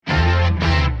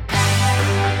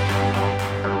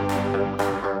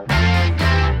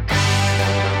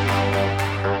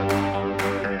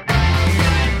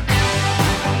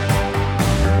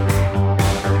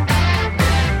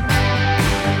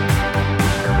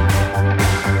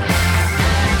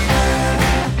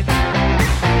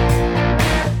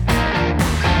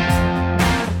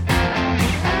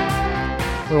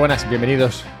buenas,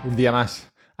 bienvenidos un día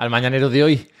más al mañanero de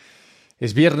hoy.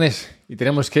 Es viernes y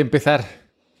tenemos que empezar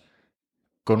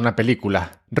con una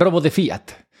película, Robo de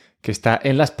Fiat, que está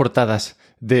en las portadas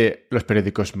de los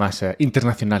periódicos más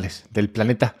internacionales del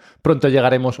planeta. Pronto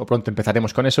llegaremos o pronto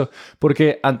empezaremos con eso,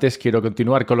 porque antes quiero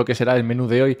continuar con lo que será el menú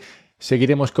de hoy.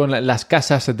 Seguiremos con las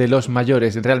casas de los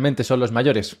mayores. Realmente son los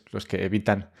mayores los que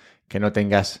evitan que no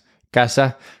tengas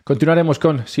casa. Continuaremos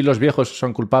con si los viejos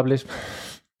son culpables.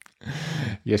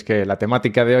 Y es que la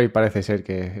temática de hoy parece ser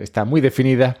que está muy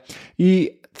definida.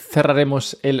 Y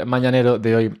cerraremos el mañanero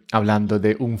de hoy hablando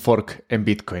de un fork en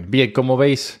Bitcoin. Bien, como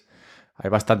veis, hay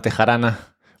bastante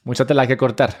jarana, mucha tela que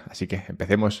cortar, así que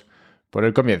empecemos por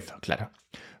el comienzo, claro.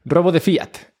 Robo de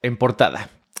Fiat en portada.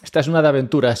 Esta es una de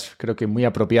aventuras, creo que muy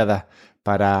apropiada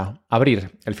para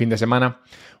abrir el fin de semana.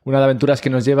 Una de aventuras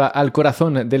que nos lleva al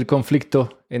corazón del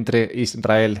conflicto entre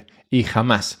Israel y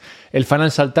Hamás. El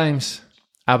Financial Times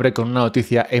abre con una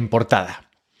noticia en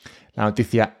portada. La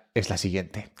noticia es la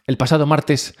siguiente. El pasado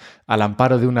martes, al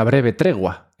amparo de una breve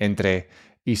tregua entre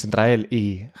Israel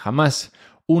y Hamás,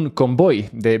 un convoy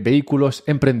de vehículos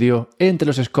emprendió entre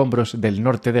los escombros del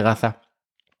norte de Gaza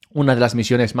una de las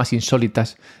misiones más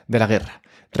insólitas de la guerra: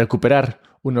 recuperar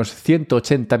unos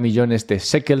 180 millones de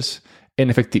shekels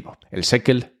en efectivo. El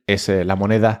shekel es la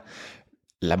moneda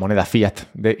fiat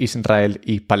de Israel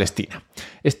y Palestina.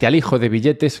 Este alijo de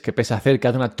billetes, que pesa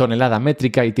cerca de 1 tonelada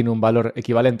métrica y tiene un valor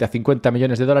equivalente a 50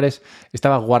 millones de dólares,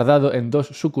 estaba guardado en 2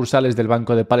 sucursales del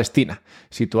Banco de Palestina,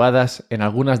 situadas en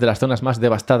algunas de las zonas más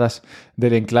devastadas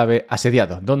del enclave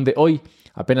asediado, donde hoy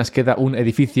apenas queda un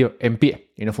edificio en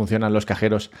pie y no funcionan los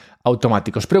cajeros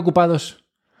automáticos. Preocupados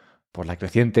por la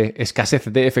creciente escasez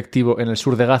de efectivo en el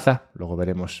sur de Gaza, luego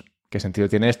veremos qué sentido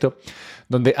tiene esto,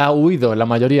 donde ha huido la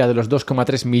mayoría de los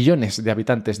 2,3 millones de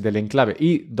habitantes del enclave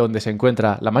y donde se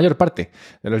encuentra la mayor parte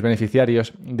de los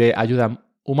beneficiarios de ayuda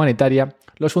humanitaria,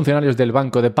 los funcionarios del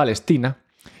Banco de Palestina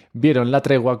vieron la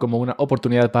tregua como una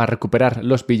oportunidad para recuperar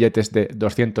los billetes de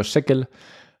 200 shekel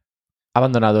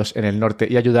abandonados en el norte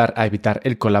y ayudar a evitar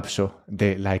el colapso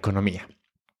de la economía.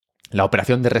 La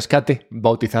operación de rescate,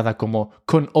 bautizada como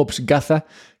ConOps Gaza,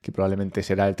 que probablemente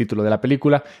será el título de la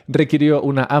película, requirió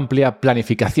una amplia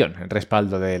planificación, el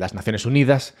respaldo de las Naciones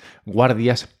Unidas,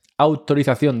 guardias,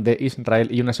 autorización de Israel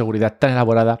y una seguridad tan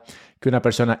elaborada que una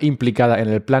persona implicada en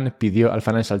el plan pidió al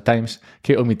Financial Times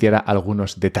que omitiera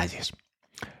algunos detalles.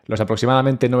 Los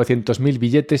aproximadamente 900.000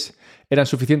 billetes eran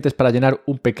suficientes para llenar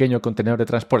un pequeño contenedor de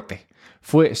transporte.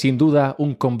 Fue, sin duda,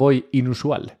 un convoy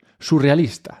inusual,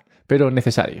 surrealista, pero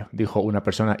necesario, dijo una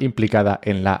persona implicada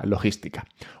en la logística.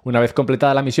 Una vez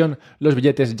completada la misión, los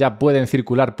billetes ya pueden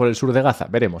circular por el sur de Gaza,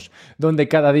 veremos, donde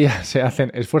cada día se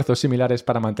hacen esfuerzos similares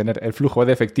para mantener el flujo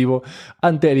de efectivo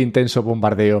ante el intenso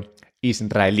bombardeo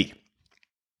israelí.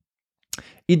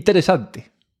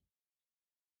 Interesante.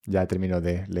 Ya termino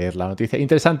de leer la noticia.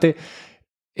 Interesante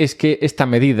es que esta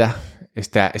medida,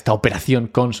 esta operación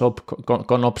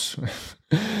ConOps,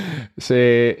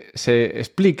 se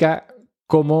explica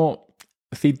como,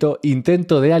 cito,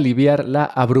 intento de aliviar la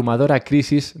abrumadora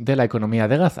crisis de la economía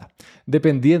de Gaza,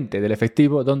 dependiente del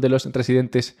efectivo, donde los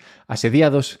residentes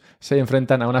asediados se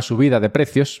enfrentan a una subida de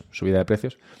precios,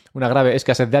 una grave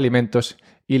escasez de alimentos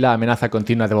y la amenaza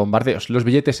continua de bombardeos. Los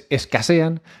billetes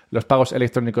escasean, los pagos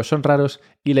electrónicos son raros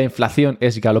y la inflación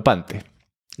es galopante.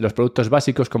 Los productos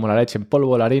básicos como la leche en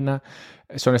polvo o la harina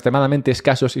son extremadamente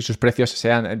escasos y sus precios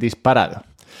se han disparado.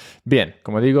 Bien,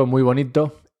 como digo, muy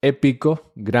bonito,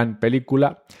 épico, gran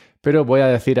película, pero voy a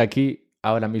decir aquí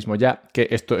ahora mismo ya que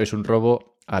esto es un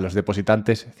robo a los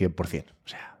depositantes 100%, o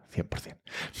sea,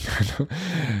 100%.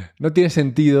 No tiene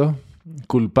sentido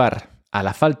culpar a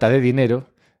la falta de dinero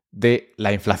de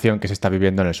la inflación que se está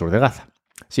viviendo en el sur de Gaza.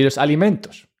 Si los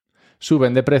alimentos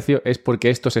suben de precio es porque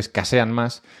estos escasean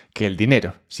más que el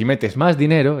dinero. Si metes más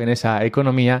dinero en esa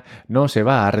economía, no se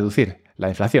va a reducir la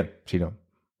inflación, sino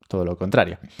todo lo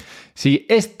contrario. Si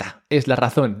esta es la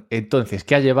razón, entonces,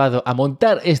 que ha llevado a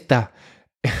montar esta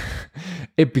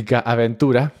épica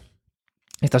aventura,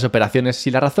 estas operaciones,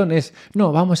 si la razón es,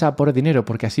 no, vamos a por dinero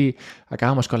porque así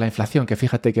acabamos con la inflación, que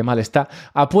fíjate qué mal está,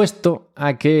 apuesto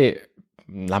a que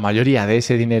la mayoría de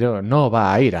ese dinero no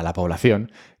va a ir a la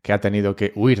población que ha tenido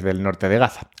que huir del norte de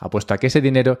Gaza. Apuesto a que ese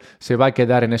dinero se va a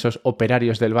quedar en esos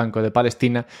operarios del Banco de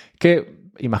Palestina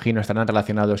que, imagino, estarán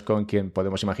relacionados con quien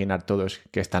podemos imaginar todos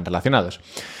que están relacionados.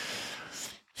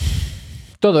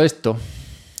 Todo esto,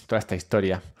 toda esta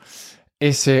historia,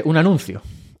 es un anuncio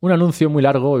muy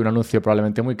largo y un anuncio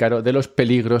probablemente muy caro de los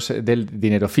peligros del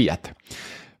dinero fiat.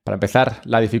 Para empezar,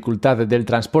 la dificultad del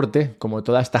transporte, como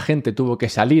toda esta gente tuvo que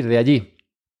salir de allí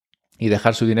y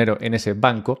dejar su dinero en ese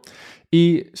banco.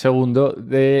 Y segundo,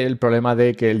 del problema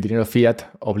de que el dinero fiat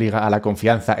obliga a la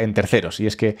confianza en terceros. Y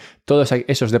es que todos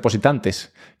esos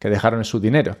depositantes que dejaron su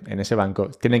dinero en ese banco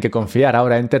tienen que confiar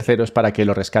ahora en terceros para que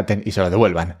lo rescaten y se lo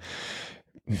devuelvan.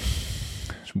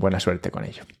 Buena suerte con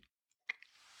ello.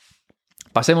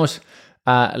 Pasemos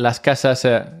a las casas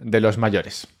de los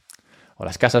mayores, o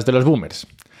las casas de los boomers.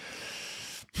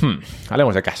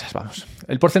 Hablemos de casas, vamos.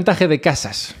 El porcentaje de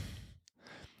casas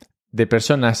de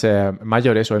personas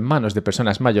mayores o en manos de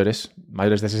personas mayores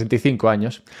de 65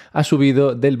 años, ha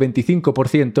subido del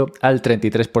 25% al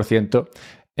 33%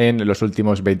 en los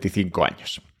últimos 25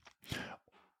 años.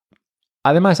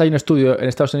 Además, hay un estudio en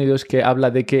Estados Unidos que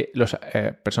habla de que las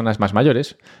personas más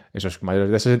mayores, esos mayores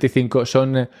de 65,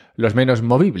 son los menos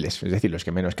movibles, es decir, los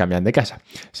que menos cambian de casa.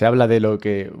 Se habla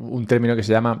de un término que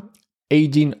se llama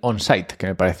aging on site, que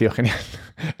me pareció genial.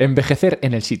 Envejecer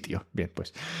en el sitio. Bien,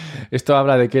 pues esto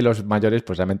habla de que los mayores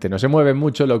pues realmente no se mueven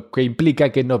mucho, lo que implica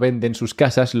que no venden sus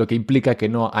casas, lo que implica que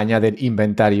no añaden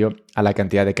inventario a la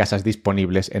cantidad de casas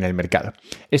disponibles en el mercado.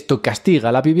 Esto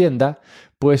castiga la vivienda,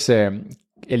 pues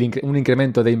un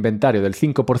incremento de inventario del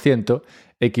 5%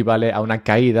 equivale a una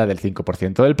caída del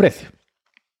 5% del precio.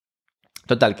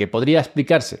 Total, que podría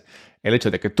explicarse el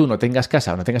hecho de que tú no tengas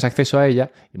casa o no tengas acceso a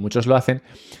ella, y muchos lo hacen,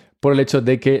 por el hecho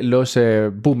de que los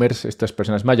boomers, estas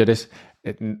personas mayores,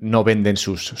 no venden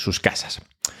sus casas.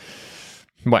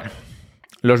 Bueno,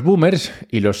 los boomers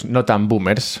y los no tan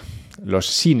boomers, los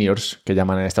seniors, que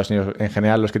llaman en Estados Unidos en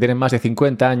general, los que tienen más de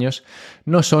 50 años,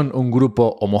 no son un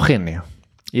grupo homogéneo.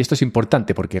 Y esto es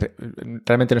importante porque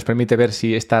realmente nos permite ver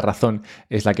si esta razón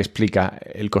es la que explica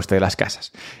el coste de las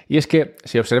casas. Y es que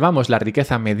si observamos la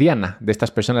riqueza mediana de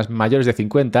estas personas mayores de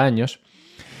 50 años,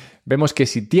 vemos que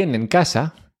si tienen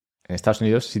casa, en Estados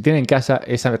Unidos, si tienen casa,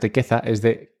 esa riqueza es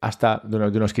de hasta de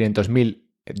unos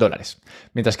 $500,000.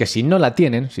 Mientras que si no la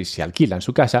tienen, si se alquilan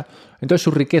su casa, entonces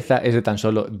su riqueza es de tan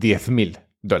solo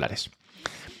 $10,000.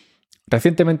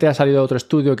 Recientemente ha salido otro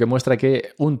estudio que muestra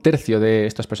que 1/3 de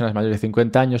estas personas mayores de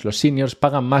 50 años, los seniors,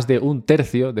 pagan más de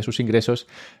 1/3 de sus ingresos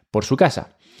por su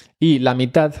casa. Y la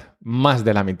mitad, más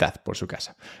de la mitad por su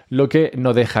casa. Lo que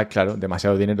no deja, claro,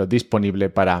 demasiado dinero disponible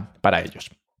para ellos.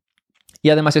 Y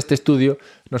además este estudio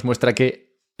nos muestra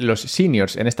que los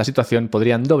seniors en esta situación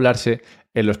podrían doblarse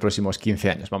en los próximos 15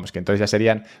 años. Vamos, que entonces ya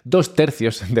serían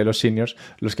 2/3 de los seniors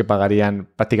los que pagarían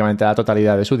prácticamente la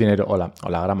totalidad de su dinero o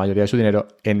la gran mayoría de su dinero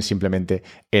en simplemente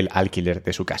el alquiler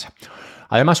de su casa.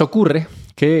 Además ocurre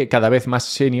que cada vez más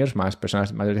seniors, más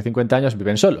personas mayores de 50 años,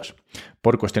 viven solos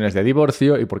por cuestiones de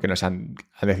divorcio y porque han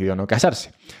decidido no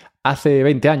casarse. Hace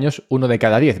 20 años, 1 de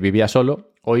cada 10 vivía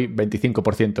solo, hoy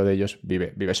 25% de ellos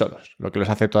vive solos, lo que los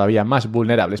hace todavía más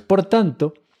vulnerables. Por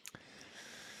tanto,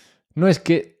 no es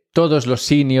que todos los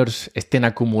seniors estén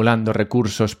acumulando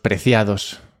recursos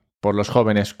preciados por los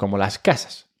jóvenes como las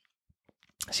casas,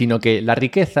 sino que la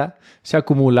riqueza se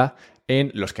acumula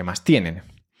en los que más tienen.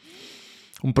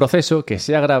 Un proceso que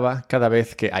se agrava cada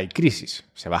vez que hay crisis.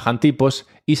 Se bajan tipos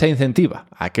y se incentiva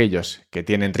a aquellos que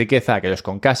tienen riqueza, a aquellos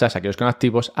con casas, a aquellos con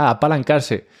activos, a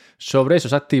apalancarse sobre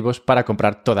esos activos para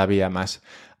comprar todavía más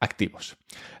activos.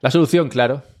 La solución,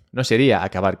 claro, no sería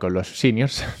acabar con los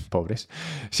seniors, pobres,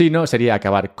 sino sería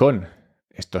acabar con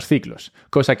estos ciclos,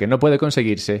 cosa que no puede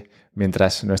conseguirse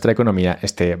mientras nuestra economía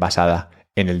esté basada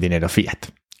en el dinero fiat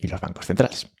y los bancos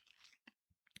centrales.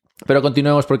 Pero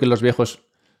continuemos porque los viejos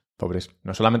pobres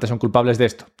no solamente son culpables de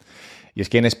esto. Y es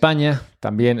que en España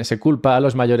también se culpa a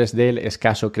los mayores del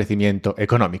escaso crecimiento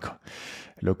económico,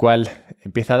 lo cual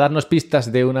empieza a darnos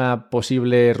pistas de una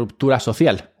posible ruptura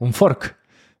social, un fork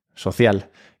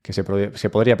social que se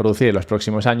podría producir en los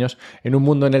próximos años en un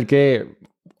mundo en el que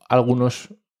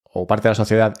algunos o parte de la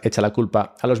sociedad echa la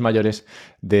culpa a los mayores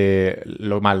de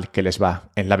lo mal que les va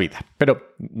en la vida.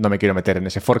 Pero no me quiero meter en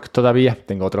ese fork todavía.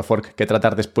 Tengo otro fork que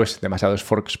tratar después. Demasiados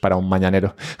forks para un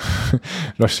mañanero.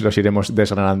 los iremos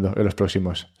desgranando en las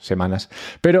próximas semanas.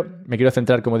 Pero me quiero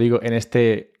centrar, como digo, en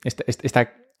esta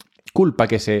culpa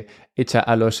que se echa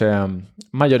a los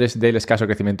mayores del escaso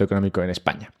crecimiento económico en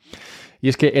España. Y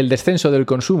es que el descenso del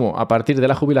consumo a partir de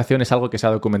la jubilación es algo que se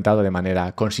ha documentado de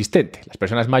manera consistente. Las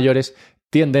personas mayores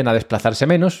tienden a desplazarse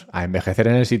menos, a envejecer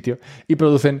en el sitio y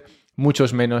producen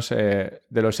muchos menos de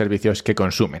los servicios que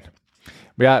consumen.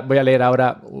 Voy a leer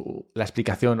ahora la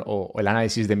explicación o el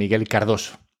análisis de Miguel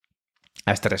Cardoso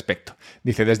a este respecto.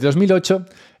 Dice, desde 2008,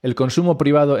 el consumo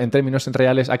privado en términos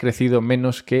reales ha crecido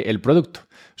menos que el producto.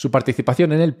 Su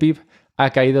participación en el PIB ha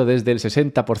caído desde el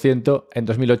 60% en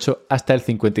 2008 hasta el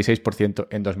 56%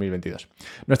 en 2022.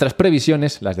 Nuestras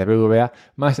previsiones, las de BBVA,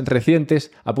 más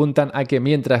recientes, apuntan a que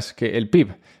mientras que el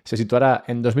PIB se situará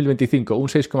en 2025 un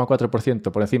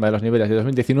 6,4% por encima de los niveles de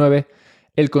 2019,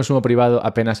 el consumo privado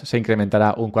apenas se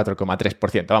incrementará un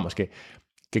 4,3%. Vamos, que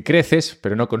creces,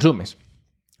 pero no consumes,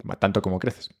 tanto como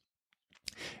creces.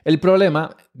 El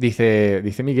problema, dice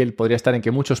Miguel, podría estar en que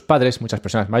muchos padres, muchas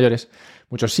personas mayores,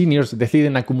 muchos seniors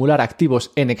deciden acumular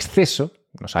activos en exceso,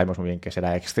 no sabemos muy bien qué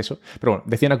será exceso, pero bueno,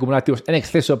 deciden acumular activos en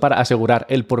exceso para asegurar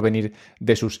el porvenir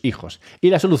de sus hijos.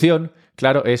 Y la solución,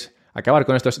 claro, es acabar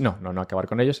con estos, no acabar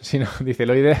con ellos, sino, dice,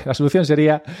 la solución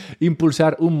sería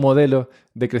impulsar un modelo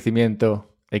de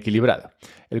crecimiento equilibrado.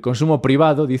 El consumo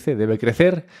privado, dice, debe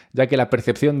crecer, ya que la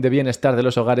percepción de bienestar de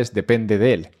los hogares depende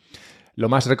de él. Lo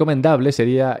más recomendable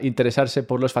sería interesarse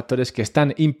por los factores que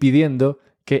están impidiendo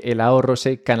que el ahorro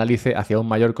se canalice hacia un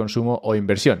mayor consumo o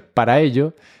inversión. Para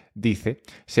ello, dice,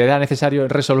 será necesario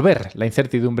resolver la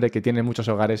incertidumbre que tienen muchos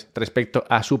hogares respecto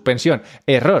a su pensión.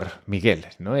 Error, Miguel,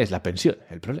 no es la pensión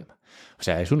el problema. O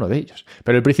sea, es uno de ellos.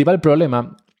 Pero el principal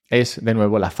problema es, de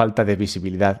nuevo, la falta de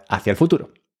visibilidad hacia el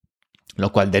futuro.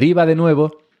 Lo cual deriva de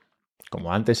nuevo,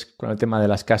 como antes con el tema de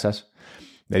las casas,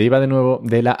 deriva de nuevo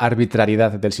de la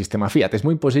arbitrariedad del sistema fiat. Es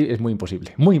muy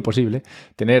imposible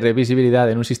tener visibilidad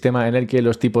en un sistema en el que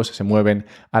los tipos se mueven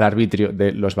al arbitrio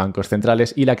de los bancos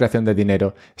centrales y la creación de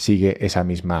dinero sigue esa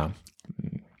misma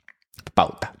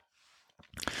pauta.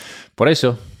 Por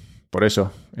eso,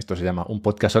 esto se llama un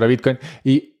podcast sobre Bitcoin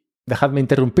y dejadme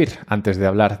interrumpir antes de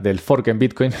hablar del fork en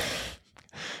Bitcoin.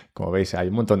 Como veis, hay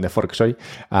un montón de forks hoy.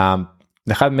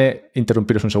 Dejadme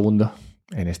interrumpiros un segundo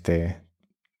en este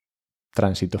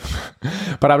tránsito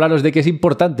para hablaros de que es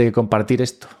importante compartir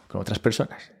esto con otras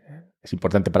personas. Es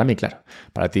importante para mí, claro.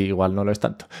 Para ti igual no lo es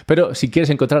tanto. Pero si quieres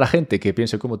encontrar a gente que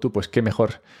piense como tú, pues qué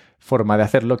mejor forma de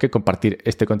hacerlo que compartir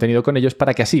este contenido con ellos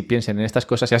para que así piensen en estas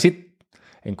cosas y así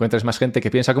encuentres más gente que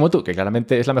piensa como tú, que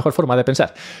claramente es la mejor forma de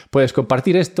pensar. Puedes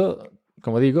compartir esto,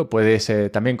 como digo, puedes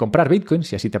también comprar Bitcoin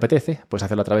si así te apetece. Puedes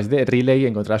hacerlo a través de Relay,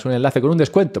 encontrarás un enlace con un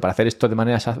descuento para hacer esto de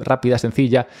manera rápida,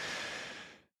 sencilla,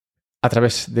 a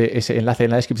través de ese enlace en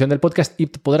la descripción del podcast y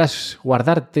podrás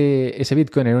guardarte ese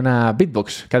Bitcoin en una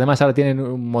Bitbox, que además ahora tienen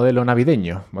un modelo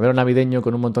navideño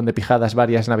con un montón de pijadas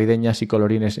varias navideñas y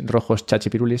colorines rojos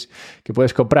chachipirulis que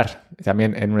puedes comprar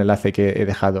también en un enlace que he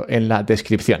dejado en la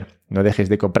descripción. No dejes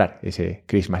de comprar ese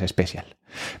Christmas Special.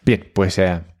 Bien, pues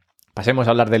pasemos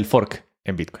a hablar del fork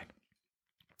en Bitcoin.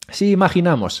 Si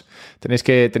imaginamos, tenéis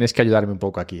que ayudarme un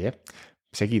poco aquí,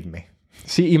 seguidme.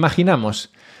 Si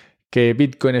imaginamos que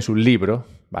Bitcoin es un libro,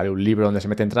 ¿vale? Un libro donde se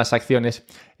meten transacciones.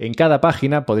 En cada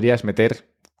página podrías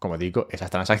meter, como digo, esas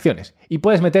transacciones. Y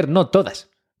puedes meter no todas,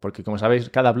 porque como sabéis,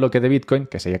 cada bloque de Bitcoin,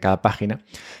 que sería cada página,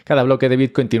 cada bloque de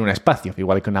Bitcoin tiene un espacio,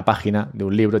 igual que una página de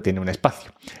un libro tiene un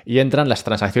espacio. Y entran las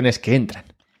transacciones que entran,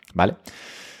 ¿vale?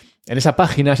 En esa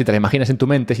página, si te la imaginas en tu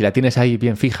mente, si la tienes ahí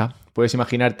bien fija, puedes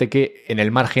imaginarte que en el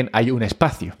margen hay un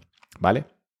espacio, ¿vale?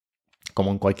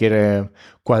 Como en cualquier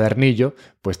cuadernillo,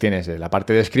 pues tienes la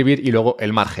parte de escribir y luego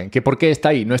el margen. ¿Que por qué está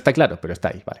ahí? No está claro, pero está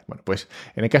ahí. Vale. Bueno, pues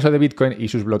en el caso de Bitcoin y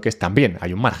sus bloques también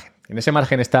hay un margen. En ese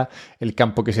margen está el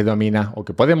campo que se denomina, o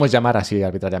que podemos llamar así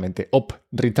arbitrariamente, op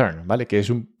return, ¿vale? Que es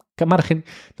un margen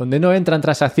donde no entran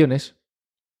transacciones,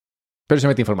 pero se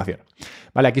mete información.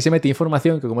 Vale, aquí se mete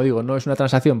información que, como digo, no es una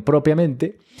transacción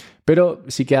propiamente, pero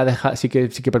sí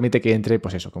que permite que entre,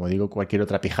 pues eso, como digo, cualquier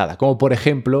otra pijada. Como por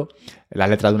ejemplo, la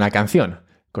letra de una canción,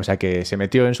 cosa que se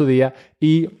metió en su día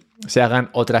y se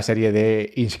hagan otra serie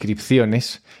de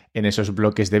inscripciones en esos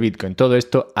bloques de Bitcoin. Todo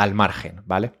esto al margen,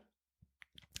 ¿vale?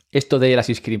 Esto de las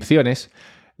inscripciones,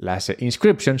 las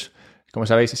inscriptions, como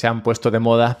sabéis, se han puesto de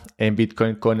moda en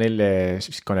Bitcoin con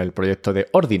el proyecto de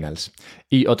Ordinals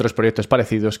y otros proyectos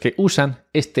parecidos que usan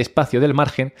este espacio del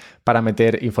margen para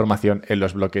meter información en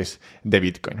los bloques de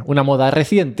Bitcoin. Una moda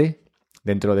reciente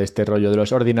dentro de este rollo de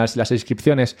los Ordinals, las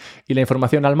inscripciones y la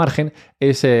información al margen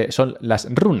son las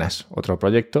runas, otro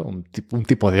proyecto, un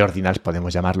tipo de Ordinals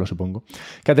podemos llamarlo, supongo,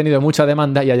 que ha tenido mucha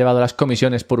demanda y ha llevado las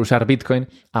comisiones por usar Bitcoin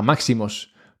a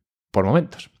máximos por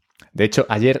momentos. De hecho,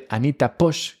 ayer Anita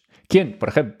Posch, quien,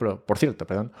 por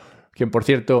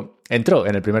cierto, entró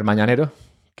en el primer Mañanero,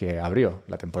 que abrió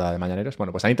la temporada de Mañaneros.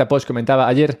 Bueno, pues Anita Posch comentaba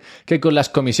ayer que con las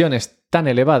comisiones tan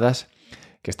elevadas,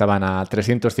 que estaban a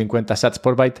 350 sats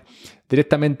por byte,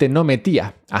 directamente no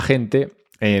metía a gente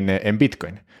en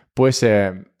Bitcoin. Pues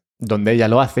donde ella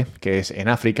lo hace, que es en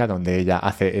África, donde ella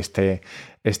hace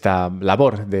esta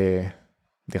labor de,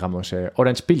 digamos,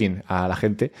 orange peeling a la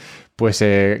gente, pues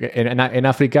en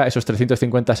África esos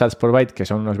 350 sats por byte, que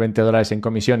son unos $20 en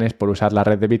comisiones por usar la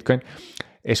red de Bitcoin,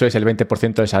 eso es el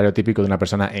 20% del salario típico de una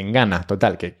persona en Ghana.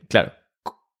 Total, que claro,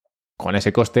 con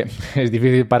ese coste es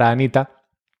difícil para Anita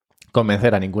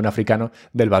convencer a ningún africano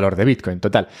del valor de Bitcoin.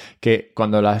 Total, que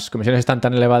cuando las comisiones están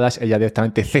tan elevadas, ella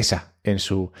directamente cesa en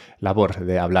su labor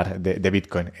de hablar de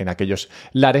Bitcoin en aquellos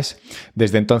lares.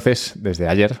 Desde entonces, desde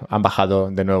ayer, han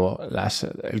bajado de nuevo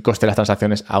el coste de las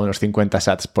transacciones a unos 50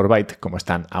 sats por byte, como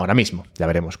están ahora mismo. Ya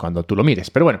veremos cuando tú lo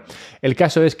mires. Pero bueno, el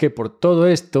caso es que por todo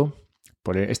esto,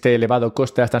 por este elevado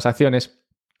coste de las transacciones,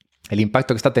 el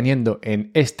impacto que está teniendo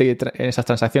en esas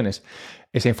transacciones,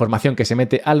 esa información que se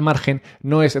mete al margen,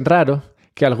 no es raro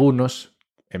que algunos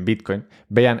en Bitcoin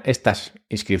vean estas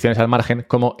inscripciones al margen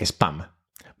como spam,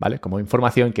 ¿vale? Como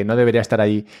información que no debería estar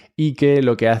ahí y que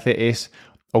lo que hace es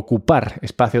ocupar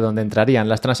espacio donde entrarían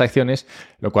las transacciones,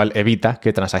 lo cual evita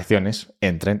que transacciones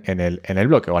entren en el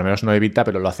bloque, o al menos no evita,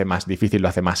 pero lo hace más difícil, lo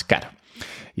hace más caro.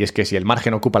 Y es que si el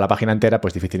margen ocupa la página entera,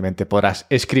 pues difícilmente podrás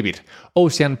escribir.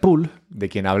 Ocean Pool, de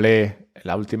quien hablé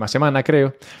la última semana,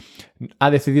 creo, ha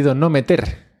decidido no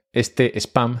meter este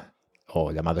spam,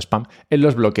 o llamado spam, en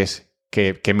los bloques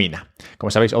que mina. Como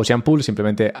sabéis, Ocean Pool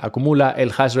simplemente acumula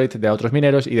el hash rate de otros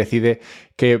mineros y decide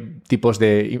qué tipo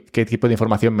de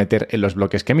información meter en los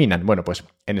bloques que minan. Bueno, pues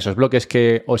en esos bloques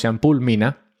que Ocean Pool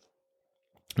mina,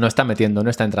 no está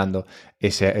entrando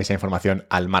esa información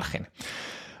al margen.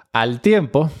 Al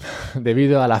tiempo,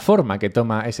 debido a la forma que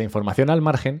toma esa información al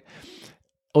margen,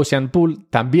 Ocean Pool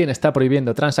también está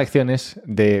prohibiendo transacciones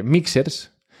de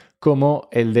mixers como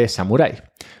el de Samurai.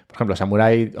 Por ejemplo,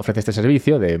 Samurai ofrece este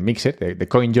servicio de mixer, de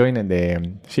CoinJoin,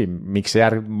 de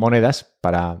mixear monedas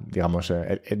para, digamos,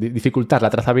 dificultar la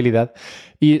trazabilidad.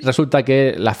 Y resulta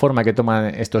que la forma que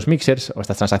toman estos mixers o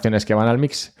estas transacciones que van al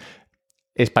mix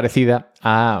es parecida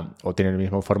o tiene el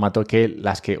mismo formato que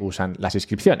las que usan las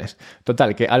inscripciones.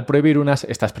 Total, que al prohibir unas,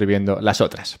 estás prohibiendo las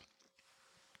otras.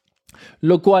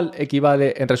 Lo cual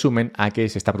equivale, en resumen, a que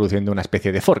se está produciendo una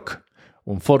especie de fork.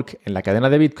 Un fork en la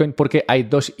cadena de Bitcoin porque hay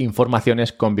dos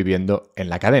informaciones conviviendo en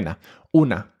la cadena.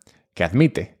 Una que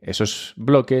admite esos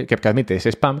bloques, que admite ese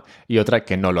spam, y otra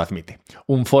que no lo admite.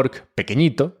 Un fork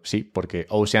pequeñito, sí, porque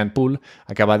Ocean Pool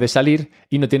acaba de salir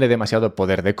y no tiene demasiado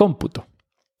poder de cómputo.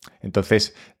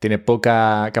 Entonces tiene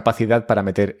poca capacidad para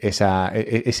meter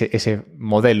ese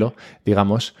modelo,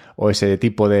 digamos, o ese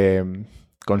tipo de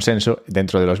consenso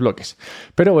dentro de los bloques.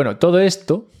 Pero bueno, todo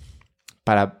esto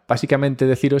para básicamente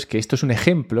deciros que esto es un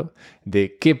ejemplo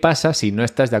de qué pasa si no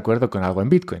estás de acuerdo con algo en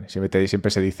Bitcoin. Siempre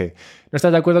se dice, ¿no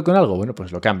estás de acuerdo con algo? Bueno,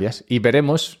 pues lo cambias y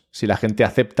veremos si la gente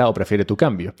acepta o prefiere tu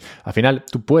cambio. Al final,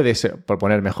 tú puedes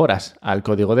proponer mejoras al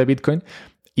código de Bitcoin.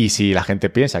 Y si la gente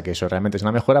piensa que eso realmente es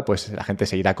una mejora, pues la gente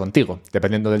seguirá contigo.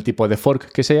 Dependiendo del tipo de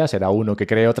fork que sea, será uno que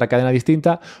cree otra cadena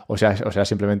distinta o será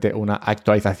simplemente una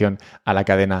actualización a la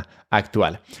cadena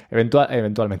actual.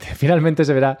 Eventualmente. Finalmente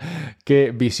se verá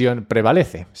qué visión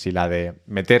prevalece, si la de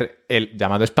meter el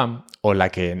llamado spam o la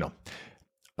que no.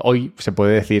 Hoy se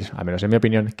puede decir, al menos en mi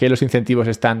opinión, que los incentivos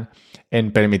están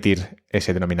en permitir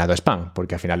ese denominado spam,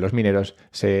 porque al final los mineros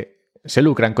se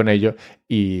lucran con ello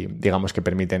y digamos que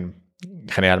permiten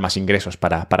generar más ingresos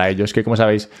para ellos, que como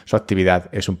sabéis, su actividad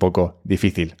es un poco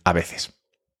difícil a veces.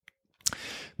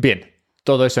 Bien,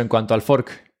 todo eso en cuanto al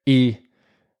fork y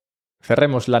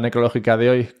cerremos la necrológica de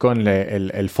hoy con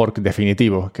el fork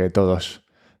definitivo que todos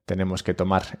tenemos que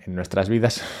tomar en nuestras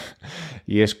vidas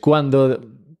y es cuando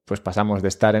pues pasamos de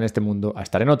estar en este mundo a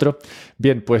estar en otro.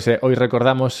 Bien, pues hoy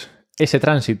recordamos ese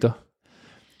tránsito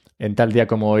en tal día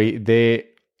como hoy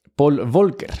de Paul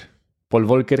Volcker. Paul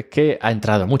Volcker, que ha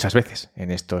entrado muchas veces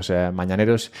en estos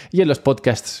mañaneros y en los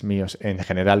podcasts míos en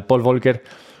general. Paul Volcker,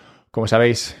 como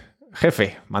sabéis,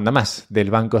 jefe, manda más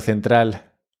del Banco Central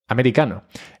americano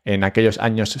en aquellos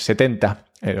años 70,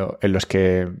 en los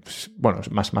que, bueno,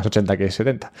 más 80 que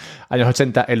 70, años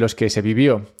 80 en los que se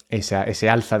vivió ese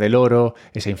alza del oro,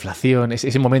 esa inflación,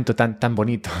 ese momento tan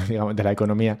bonito, digamos, de la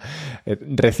economía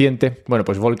reciente. Bueno,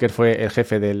 pues Volcker fue el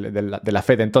jefe de la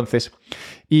Fed entonces.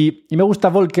 Y me gusta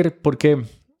Volcker porque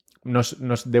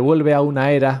nos devuelve a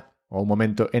una era o un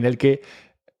momento en el que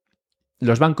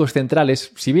los bancos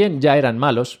centrales, si bien ya eran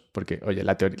malos, porque, oye,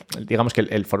 digamos que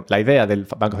la idea del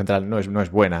Banco Central no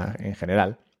es buena en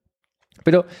general,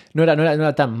 pero no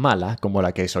era tan mala como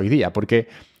la que es hoy día, porque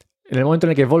en el momento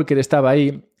en el que Volcker estaba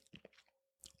ahí,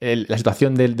 la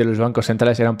situación de los bancos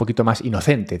centrales era un poquito más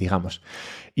inocente, digamos,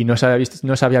 y no se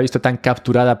había visto tan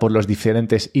capturada por los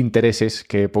diferentes intereses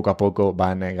que poco a poco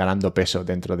van ganando peso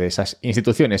dentro de esas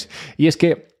instituciones. Y es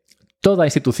que toda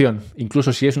institución,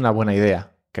 incluso si es una buena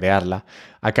idea crearla,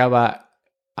 acaba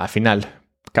al final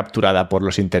capturada por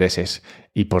los intereses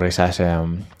y por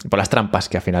por las trampas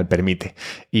que al final permite.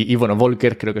 Y bueno,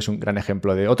 Volcker creo que es un gran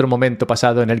ejemplo de otro momento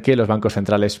pasado en el que los bancos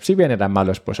centrales, si bien eran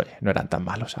malos, pues oye, no eran tan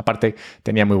malos. Aparte,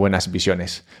 tenía muy buenas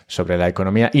visiones sobre la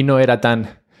economía y no era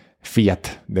tan fiat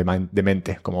de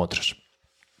mente como otros.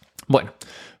 Bueno,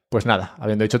 pues nada,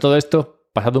 habiendo dicho todo esto,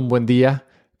 pasad un buen día,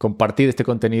 compartid este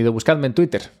contenido, buscadme en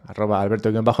Twitter,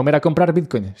 @alberto_mera, comprar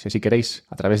Bitcoin, si así queréis,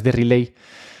 a través de Relay,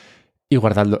 y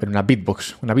guardadlo en una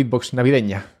Bitbox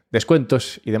navideña.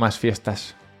 Descuentos y demás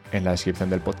fiestas en la descripción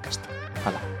del podcast.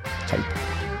 Hala, chaito.